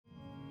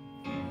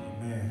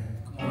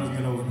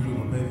give those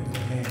beautiful babies a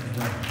hand.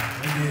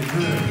 They did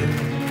good, didn't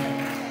they?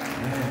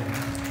 Man.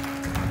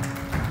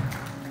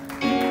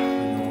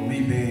 Me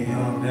being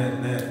young, that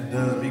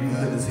does me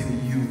good to see the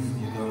youth,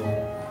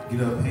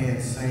 get up here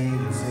and sing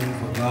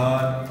for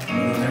God,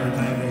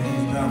 everything that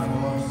He's done for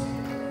us.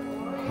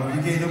 But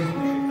you gave them,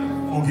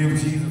 gonna give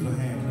Jesus a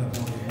hand.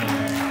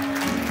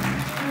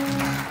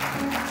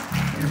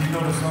 If you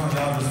know the song,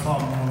 y'all just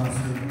follow me when I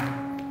sing.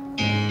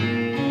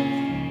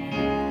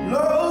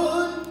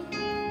 Lord,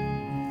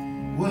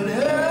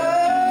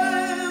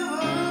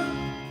 whatever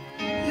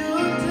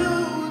you're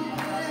doing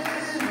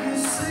in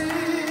this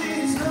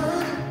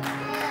season,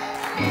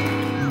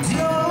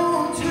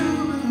 don't do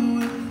it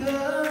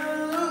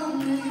without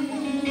me.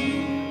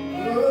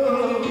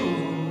 Oh,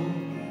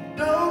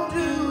 don't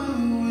do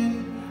it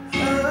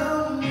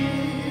without me.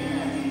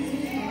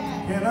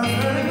 Can I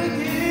say it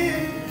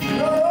again?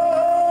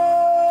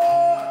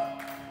 Lord,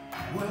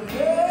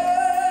 whatever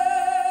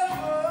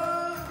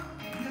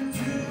you're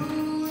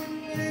doing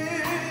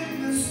in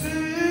this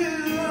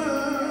season,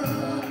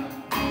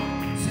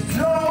 so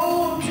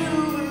don't do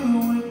it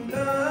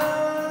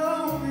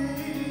without me.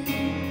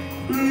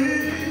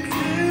 Please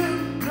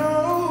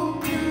don't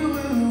do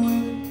it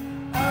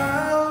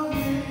without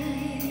me.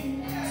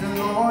 So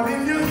Lord,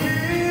 if you're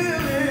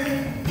healing,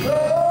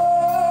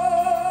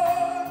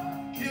 Lord,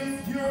 if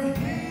you're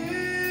healing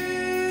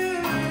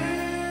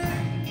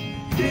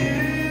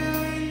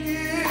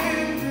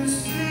in this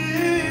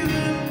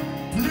season,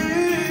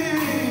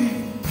 please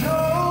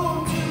don't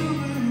do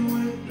it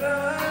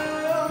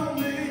without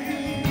me.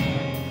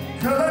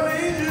 'Cause I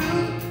need you,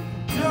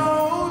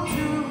 don't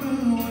do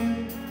it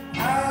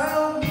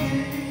without me.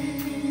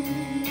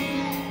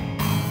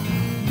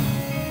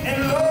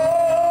 And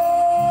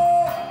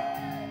Lord,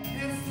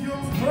 if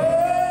you're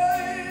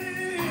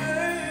praying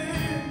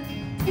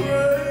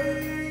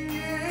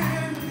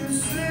in this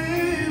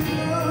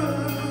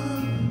season,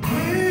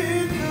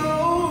 please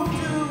don't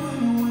do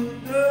it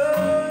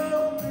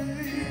without me.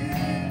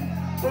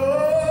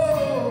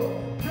 Oh,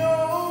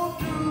 don't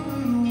do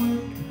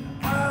it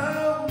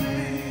without me.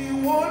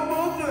 One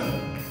more thing.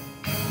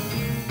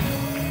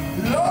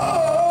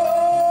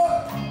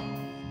 Lord,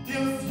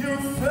 if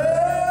you're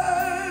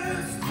fasting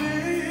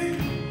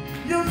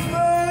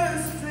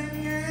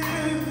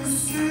in the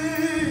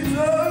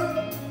season,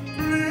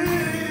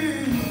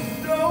 please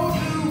don't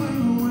do it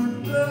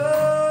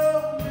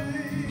without me.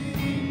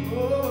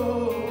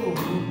 Oh,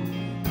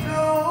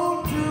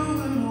 don't do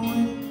it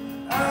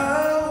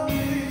without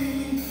me.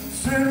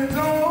 Say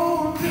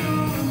don't do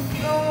it.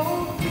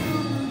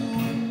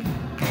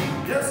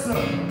 Yes,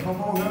 sir. Come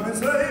on, let me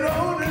say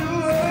don't do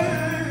it.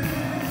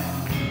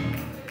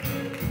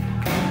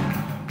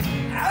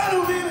 I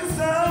don't mean to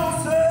sound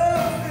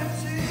selfish,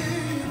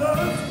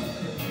 Jesus,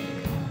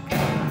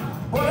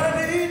 but I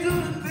need you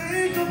to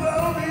think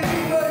about me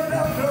right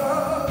now,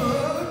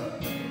 God.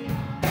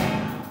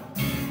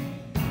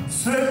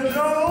 Say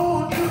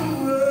don't do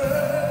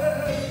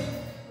it.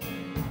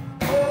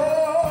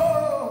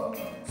 Oh,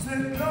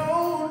 say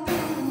don't do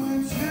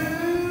it,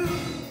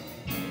 Jesus.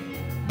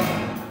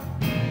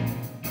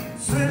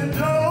 Say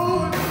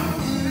don't do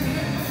it.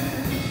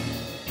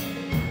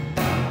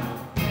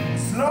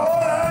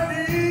 Lord, I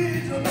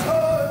need your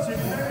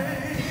touching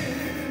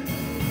hand.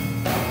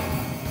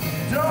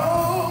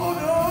 Don't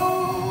do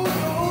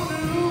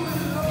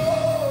it,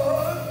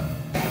 Lord.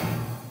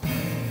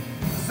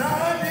 'Cause I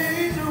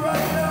need you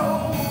right now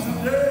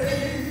today.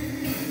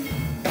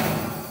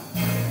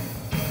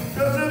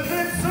 'Cause you've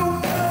been so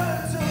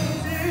kind to me,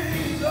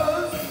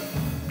 Jesus.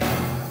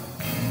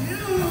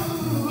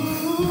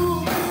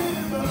 You've been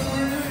my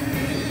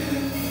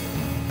friend.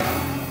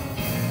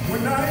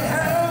 When I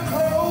have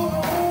clothes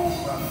on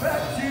my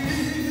back,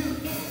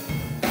 Jesus.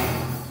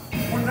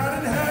 When I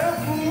didn't have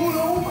food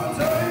on my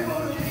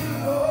table,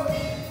 Lord.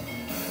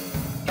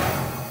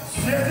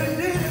 Said you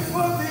did it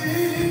for me.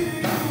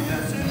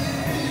 Yes, you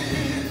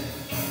did.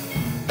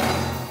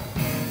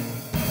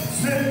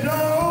 Said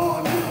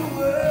don't do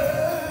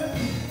it.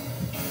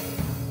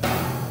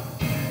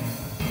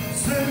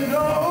 Said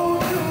don't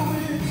do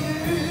it,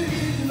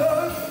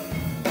 Jesus.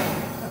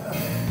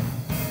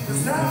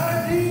 'Cause I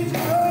need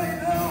you right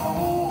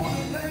now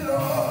today,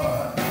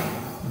 Lord.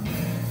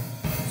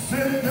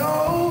 Said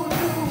don't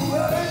do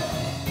it.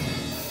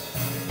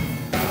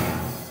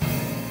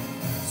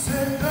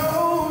 Said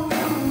don't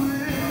do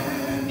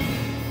it.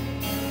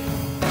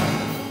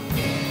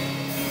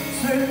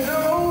 Said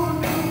don't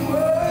do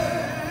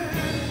it.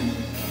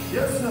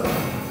 Yes, sir.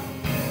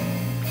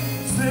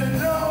 Said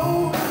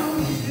don't do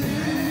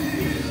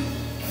it.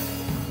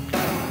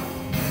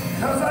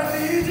 'Cause I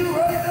need you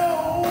right